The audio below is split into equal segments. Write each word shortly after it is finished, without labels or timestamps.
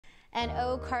And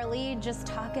oh, Carly, just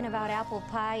talking about apple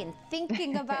pie and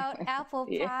thinking about apple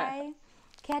Yeah. pie.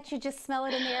 Can't you just smell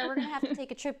it in the air? We're going to have to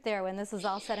take a trip there when this is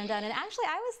all said and done. And actually,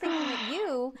 I was thinking that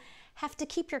you have to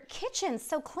keep your kitchen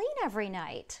so clean every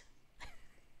night.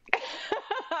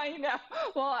 I know.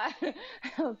 Well,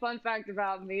 a fun fact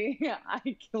about me,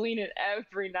 I clean it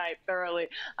every night thoroughly.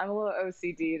 I'm a little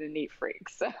OCD and a neat freak.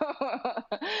 So,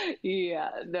 yeah,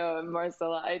 no,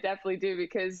 Marcella, I definitely do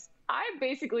because I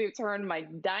basically have turned my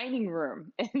dining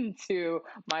room into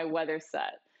my weather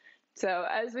set. So,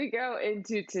 as we go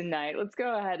into tonight, let's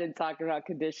go ahead and talk about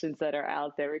conditions that are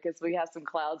out there because we have some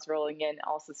clouds rolling in,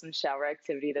 also some shower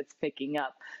activity that's picking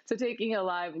up. So, taking a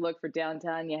live look for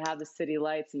downtown, you have the city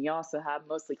lights and you also have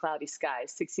mostly cloudy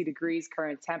skies, 60 degrees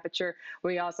current temperature.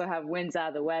 We also have winds out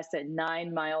of the west at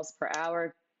 9 miles per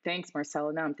hour. Thanks,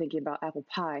 Marcella. Now I'm thinking about apple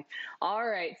pie. All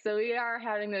right, so we are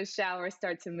having those showers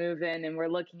start to move in, and we're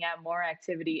looking at more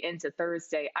activity into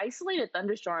Thursday. Isolated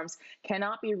thunderstorms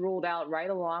cannot be ruled out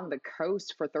right along the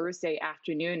coast for Thursday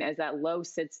afternoon as that low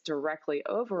sits directly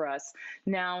over us.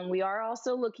 Now, we are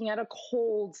also looking at a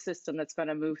cold system that's going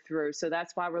to move through, so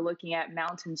that's why we're looking at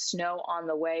mountain snow on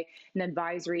the way, an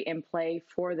advisory in play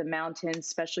for the mountains,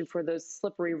 especially for those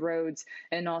slippery roads,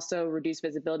 and also reduced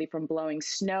visibility from blowing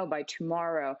snow by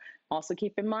tomorrow. Also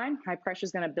keep in mind, high pressure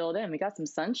is going to build in. We got some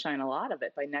sunshine, a lot of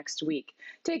it by next week.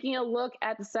 Taking a look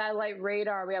at the satellite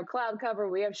radar, we have cloud cover,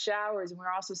 we have showers, and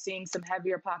we're also seeing some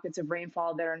heavier pockets of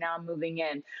rainfall that are now moving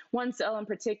in. One cell in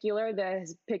particular that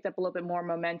has picked up a little bit more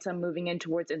momentum moving in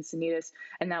towards Encinitas,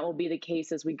 and that will be the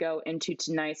case as we go into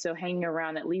tonight. So hanging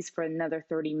around at least for another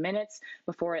 30 minutes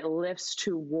before it lifts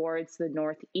towards the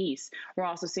northeast. We're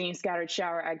also seeing scattered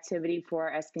shower activity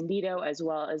for Escondido as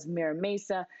well as Mira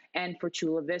Mesa and for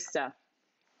Chula Vista.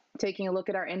 Taking a look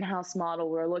at our in-house model,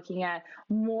 we're looking at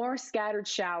more scattered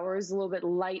showers, a little bit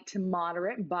light to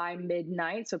moderate by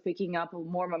midnight, so picking up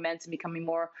more momentum, becoming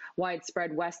more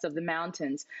widespread west of the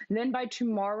mountains. And then by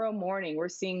tomorrow morning, we're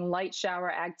seeing light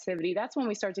shower activity. That's when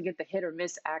we start to get the hit or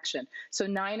miss action. So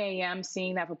 9 a.m.,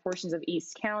 seeing that for portions of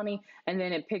East County, and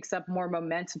then it picks up more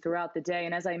momentum throughout the day.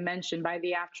 And as I mentioned, by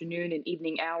the afternoon and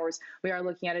evening hours, we are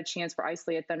looking at a chance for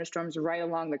isolated thunderstorms right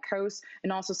along the coast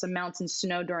and also some mountain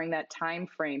snow during that time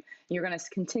frame. You're going to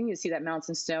continue to see that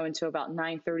mountain snow until about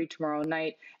 9:30 tomorrow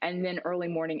night, and then early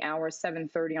morning hours,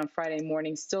 7:30 on Friday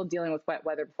morning, still dealing with wet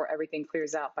weather before everything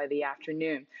clears out by the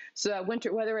afternoon. So that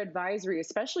winter weather advisory,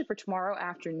 especially for tomorrow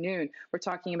afternoon, we're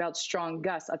talking about strong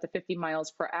gusts up to 50 miles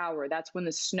per hour. That's when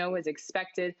the snow is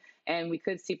expected, and we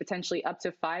could see potentially up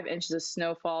to 5 inches of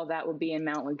snowfall. That would be in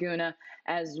Mount Laguna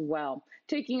as well.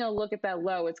 Taking a look at that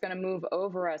low, it's going to move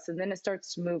over us, and then it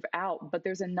starts to move out, but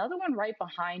there's another one right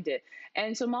behind it.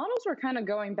 And so models were kind of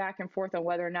going back and forth on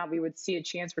whether or not we would see a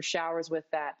chance for showers with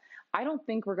that. I don't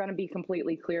think we're going to be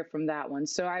completely clear from that one.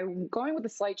 So I'm going with a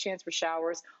slight chance for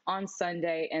showers on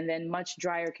Sunday, and then much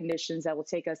drier conditions that will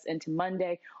take us into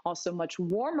Monday. Also much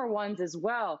warmer ones as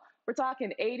well. We're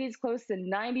talking 80s, close to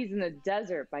 90s in the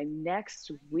desert by next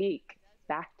week.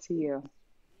 Back to you.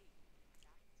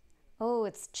 Oh,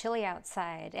 it's chilly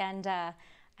outside. And I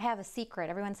have a secret.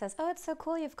 Everyone says, oh, it's so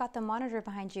cool you've got the monitor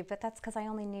behind you, but that's because I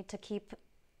only need to keep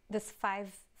this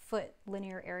 5-foot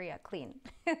linear area clean.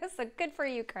 So good for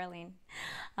you, Carlene.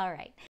 All right.